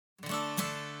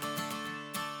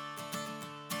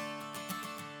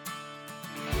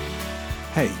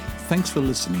Hey, thanks for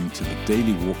listening to the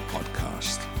Daily Walk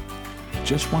podcast.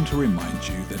 Just want to remind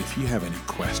you that if you have any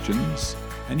questions,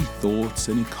 any thoughts,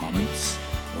 any comments,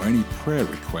 or any prayer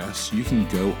requests, you can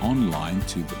go online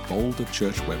to the Boulder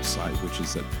Church website, which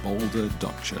is at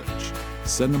boulder.church.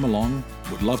 Send them along.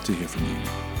 Would love to hear from you.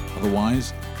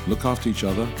 Otherwise, look after each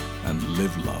other and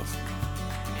live love.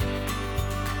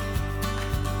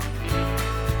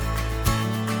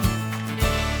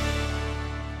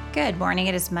 Good morning.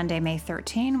 It is Monday, May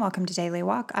 13. Welcome to Daily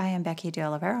Walk. I am Becky De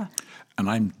Oliveira. And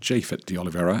I'm Japhet De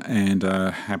Oliveira, and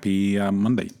happy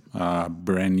Monday.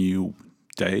 Brand new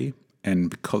day. And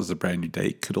because it's a brand new day,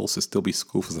 it could also still be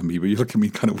school for some people. You look at me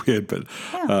kind of weird, but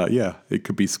it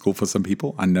could be school for some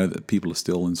people. I know that people are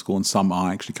still in school, and some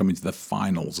are actually coming to the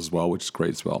finals as well, which is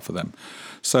great as well for them.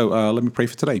 So let me pray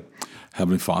for today.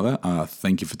 Heavenly Father,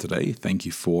 thank you for today. Thank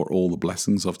you for all the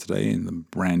blessings of today and the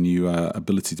brand new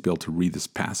ability to be able to read this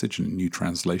passage in a new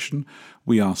translation.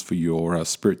 We ask for your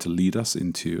Spirit to lead us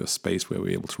into a space where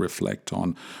we're able to reflect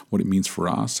on what it means for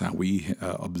us, how we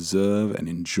observe and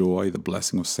enjoy the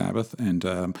blessing of Sabbath, and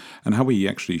how we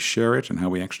actually share it and how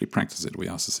we actually practice it. We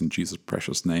ask this in Jesus'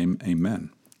 precious name.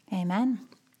 Amen. Amen.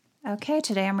 Okay,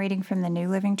 today I'm reading from the New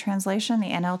Living Translation,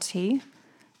 the NLT.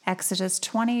 Exodus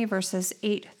 20, verses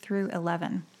 8 through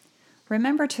 11.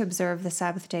 Remember to observe the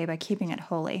Sabbath day by keeping it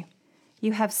holy.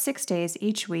 You have 6 days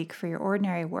each week for your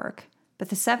ordinary work, but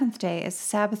the seventh day is the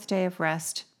Sabbath day of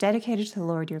rest, dedicated to the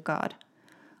Lord your God.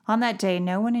 On that day,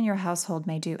 no one in your household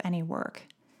may do any work.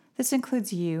 This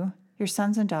includes you, your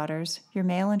sons and daughters, your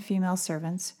male and female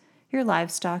servants, your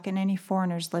livestock, and any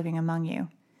foreigners living among you.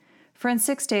 For in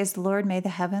 6 days the Lord made the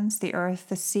heavens, the earth,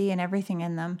 the sea, and everything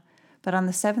in them, but on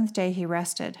the seventh day he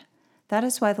rested. That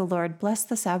is why the Lord blessed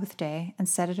the Sabbath day and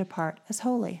set it apart as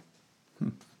holy.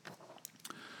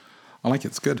 I like it.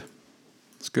 It's good.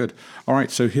 It's good. All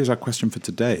right, so here's our question for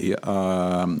today.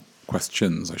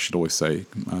 Questions, I should always say.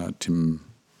 Tim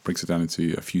breaks it down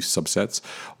into a few subsets.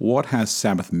 What has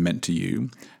Sabbath meant to you?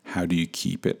 How do you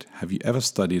keep it? Have you ever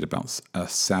studied about a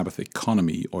Sabbath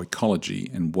economy or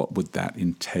ecology, and what would that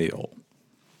entail?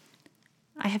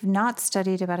 I have not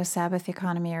studied about a Sabbath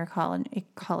economy or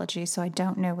ecology, so I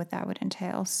don't know what that would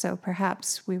entail. So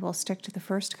perhaps we will stick to the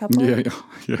first couple of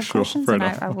sure. questions, Fair and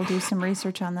enough. I will do some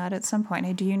research on that at some point.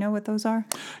 Hey, do you know what those are?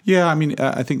 Yeah, I mean,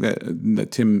 I think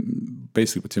that Tim,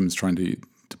 basically what Tim's trying to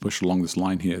push along this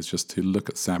line here is just to look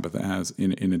at Sabbath as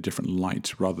in a different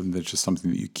light, rather than just something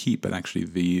that you keep, but actually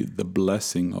the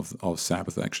blessing of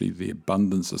Sabbath, actually the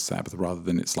abundance of Sabbath, rather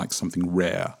than it's like something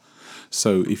rare.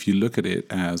 So if you look at it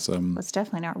as... well, it's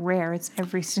definitely not rare. It's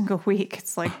every single week.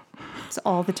 It's like, it's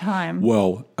all the time.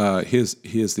 Well, here's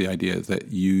the idea that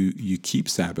you keep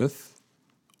Sabbath,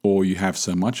 or you have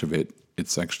so much of it,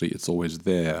 it's always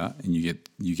there, and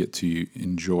you get to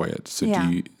enjoy it.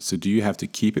 So do you have to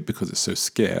keep it because it's so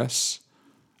scarce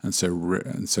and so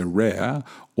rare,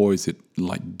 or is it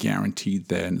like guaranteed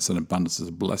there and it's an abundance, it's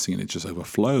a blessing, and it just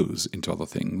overflows into other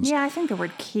things? Yeah, I think the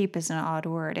word "keep" is an odd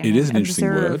word. It is an interesting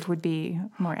observe word. Would be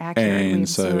more accurate. And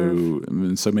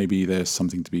so maybe there's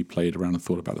something to be played around and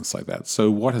thought about and stuff like that. So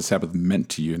what has Sabbath meant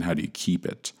to you, and how do you keep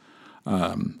it?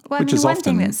 Which is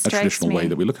often a traditional way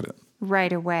that we look at it.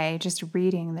 Right away, just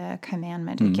reading the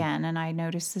commandment again, and I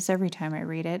notice this every time I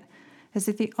read it, is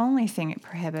that the only thing it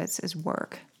prohibits is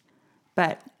work.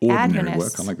 But Ordinary Adventists,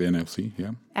 work, unlike the NLT,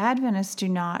 yeah. Adventists do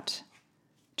not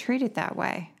treat it that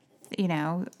way. You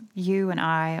know, you and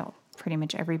I, pretty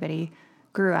much everybody,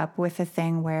 grew up with a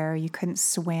thing where you couldn't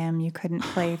swim, you couldn't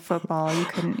play football, you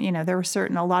couldn't, there were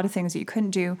a lot of things that you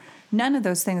couldn't do. None of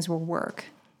those things were work.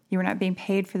 You were not being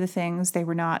paid for the things. They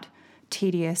were not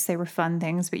tedious. They were fun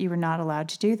things, but you were not allowed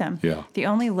to do them. Yeah. The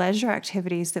only leisure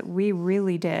activities that we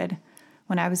really did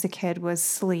when I was a kid was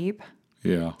sleep.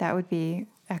 Yeah. That would be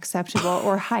acceptable,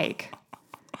 or hike.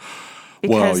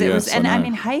 Because it was, and I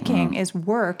mean, hiking is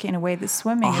work in a way that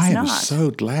swimming is I not. am so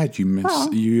glad you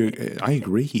mentioned. I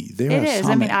agree. There It are is.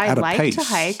 some I mean, I at a like pace. to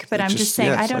hike, but I'm just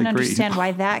saying I don't understand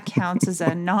why that counts as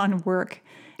a non-work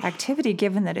activity,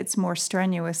 given that it's more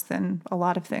strenuous than a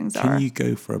lot of things are. Can you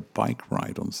go for a bike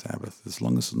ride on Sabbath, as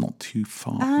long as it's not too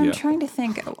far? I'm trying to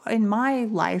think. In my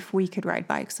life, we could ride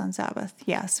bikes on Sabbath,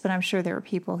 yes, but I'm sure there were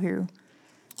people who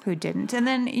didn't. And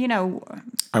then,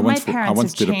 my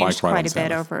parents have changed quite a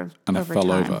bit over and I fell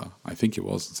time. over. I think it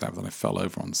was on Sabbath, and I fell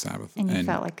over on Sabbath. And you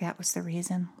felt like that was the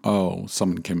reason? Oh,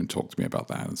 someone came and talked to me about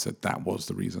that and said that was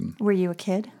the reason. Were you a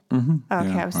kid? Mm-hmm.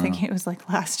 Okay, I was thinking it was like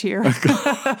last year.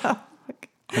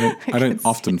 I don't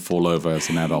often fall over as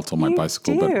an adult on my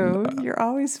bicycle. But you're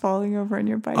always falling over on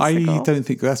your bicycle. I don't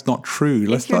think that's not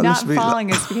true. If you're not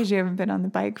falling, it's because you haven't been on the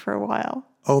bike for a while.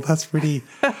 Oh, that's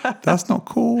not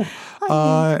cool.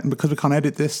 Because we can't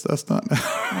edit this, that's not.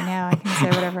 I know, I can say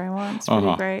whatever I want. It's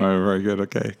pretty great. Oh, very good.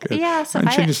 Okay, good. Yeah, so and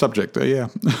change the subject. Yeah.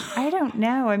 I don't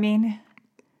know. I mean,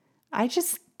 I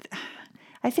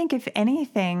think if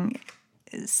anything,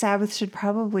 Sabbath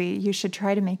you should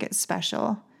try to make it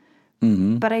special.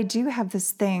 Mm-hmm. But I do have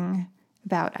this thing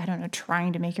about, I don't know,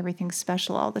 trying to make everything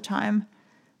special all the time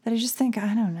that I just think,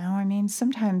 I don't know. I mean,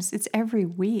 sometimes it's every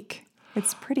week.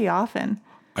 It's pretty often.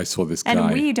 I saw this guy.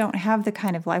 And we don't have the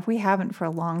kind of life. We haven't for a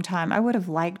long time. I would have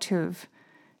liked to have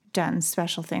done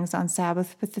special things on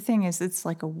Sabbath. But the thing is, it's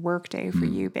like a work day for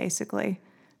you, basically.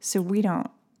 So we don't,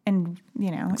 and,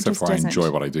 you know, Except for I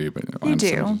enjoy what I do. But you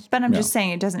do. But I'm just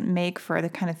saying it doesn't make for the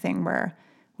kind of thing where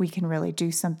we can really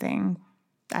do something,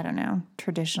 I don't know,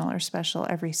 traditional or special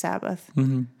every Sabbath.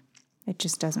 Mm-hmm. It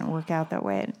just doesn't work out that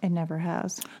way. It never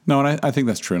has. No, and I think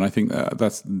that's true, and I think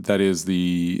that is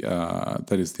the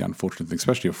unfortunate thing,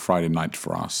 especially a Friday night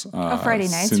for us. Friday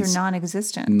nights are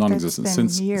non-existent. Non-existent That's been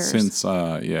since years.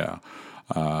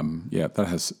 That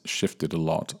has shifted a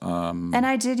lot. And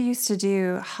I did used to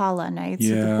do challah nights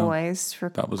with the boys for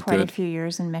quite a few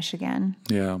years in Michigan.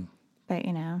 Yeah, but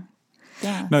you know,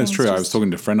 yeah. No, it's true. I was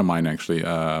talking to a friend of mine actually.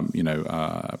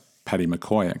 Paddy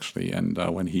McCoy, actually, and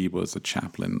when he was a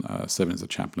chaplain, serving as a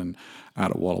chaplain out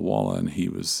at Walla Walla, and he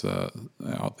was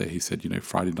out there, he said,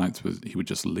 Friday nights he would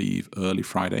just leave early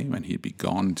Friday, and he'd be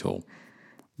gone until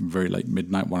very late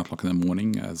midnight, 1 o'clock in the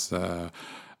morning, as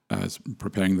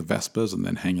preparing the Vespers, and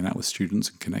then hanging out with students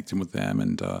and connecting with them,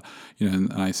 and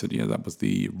and I said, that was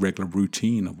the regular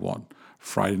routine of what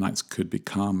Friday nights could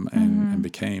become and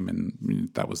became,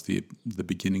 and that was the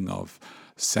beginning of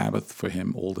Sabbath for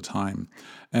him all the time.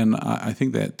 And I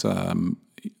think that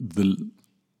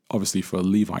obviously for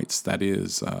Levites, that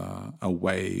is a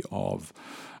way of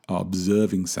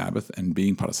observing Sabbath and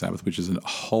being part of Sabbath, which is a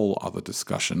whole other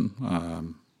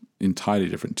discussion, entirely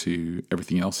different to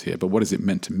everything else here. But what has it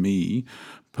meant to me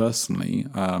personally?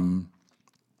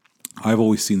 I've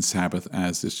always seen Sabbath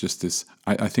as this.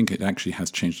 I think it actually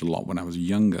has changed a lot. When I was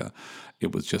younger,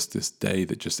 it was just this day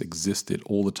that just existed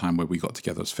all the time where we got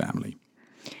together as family.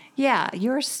 Yeah,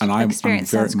 your experience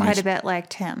sounds quite a bit like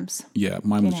Tim's. Yeah,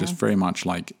 mine was just very much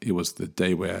like it was the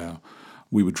day where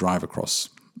we would drive across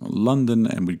London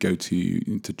and we'd go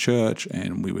to church,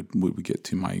 and we would get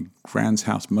to my grand's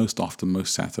house most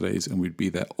Saturdays, and we'd be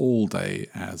there all day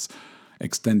as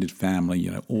extended family,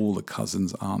 all the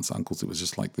cousins, aunts, uncles. It was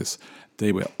just like this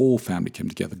day where all family came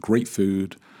together. Great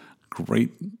food,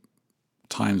 great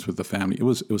times with the family. It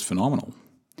was phenomenal.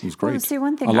 It was great. Well, see,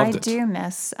 one thing I do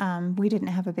miss, we didn't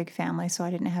have a big family, so I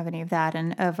didn't have any of that.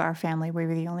 And of our family, we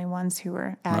were the only ones who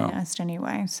were Adventist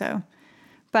anyway. So,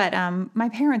 but my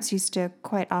parents used to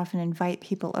quite often invite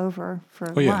people over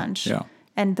for lunch. Yeah.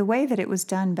 And the way that it was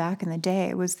done back in the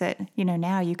day was that,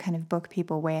 now you kind of book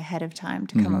people way ahead of time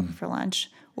to come over for lunch,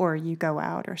 or you go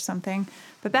out or something.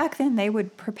 But back then they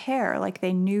would prepare, like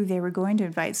they knew they were going to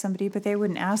invite somebody, but they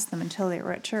wouldn't ask them until they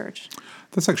were at church.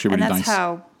 That's actually really nice. And that's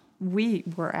how we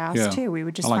were asked too. We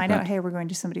would just find out, hey, we're going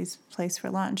to somebody's place for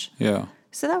lunch. Yeah.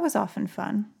 So that was often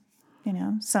fun.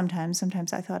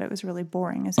 Sometimes I thought it was really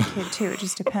boring as a kid too. It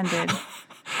just depended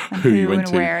on who you went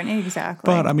and where, and exactly.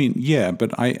 But I mean,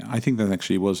 but I think that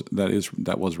actually was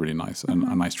really nice and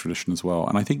a nice tradition as well.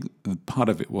 And I think part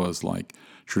of it was like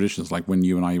traditions, like when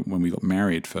you and I, when we got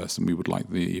married first, and we would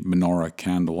light the menorah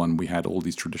candle, and we had all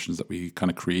these traditions that we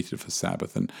kind of created for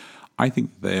Sabbath. And I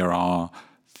think there are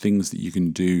things that you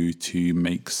can do to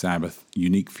make Sabbath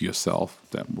unique for yourself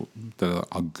that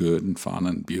are good and fun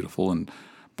and beautiful.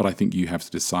 But I think you have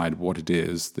to decide what it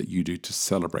is that you do to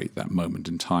celebrate that moment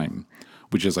in time,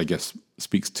 which is, I guess,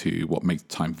 speaks to what makes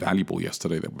time valuable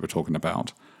yesterday that we were talking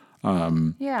about.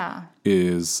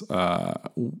 Is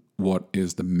what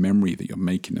is the memory that you're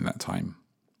making in that time?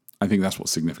 I think that's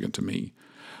what's significant to me.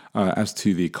 As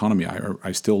to the economy,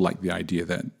 I still like the idea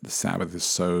that the Sabbath is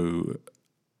so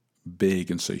big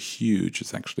and so huge.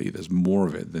 It's actually, there's more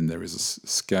of it than there is a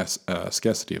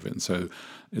scarcity of it. And so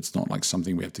it's not like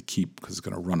something we have to keep because it's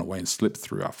going to run away and slip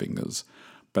through our fingers.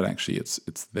 But actually it's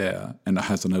there, and it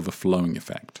has an overflowing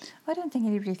effect. Well, I don't think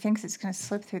anybody thinks it's going to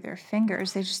slip through their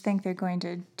fingers. They just think they're going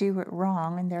to do it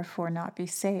wrong and therefore not be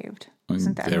saved.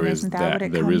 Isn't that what it comes to?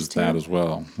 There is that as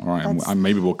well. All right,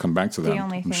 maybe we'll come back to that,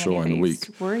 I'm sure, in a week.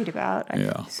 The only thing anybody's worried about,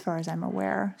 as far as I'm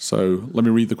aware. So let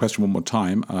me read the question one more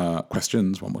time.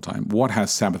 Questions one more time. What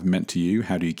has Sabbath meant to you?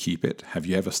 How do you keep it? Have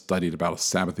you ever studied about a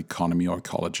Sabbath economy or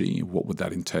ecology? What would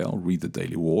that entail? Read the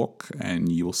Daily Walk, and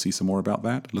you will see some more about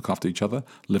that. Look after each other,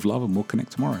 live love, and we'll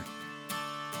connect tomorrow.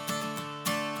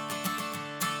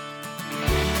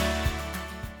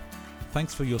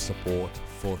 Thanks for your support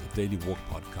for the Daily Walk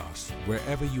podcast.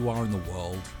 Wherever you are in the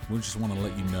world, we just want to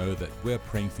let you know that we're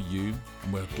praying for you,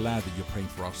 and we're glad that you're praying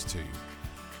for us too.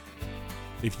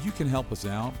 If you can help us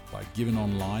out by giving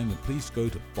online, then please go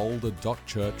to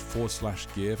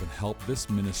boulder.church/give and help this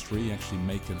ministry actually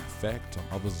make an effect on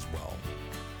others as well.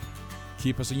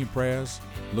 Keep us in your prayers,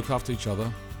 look after each other,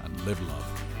 and live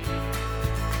love.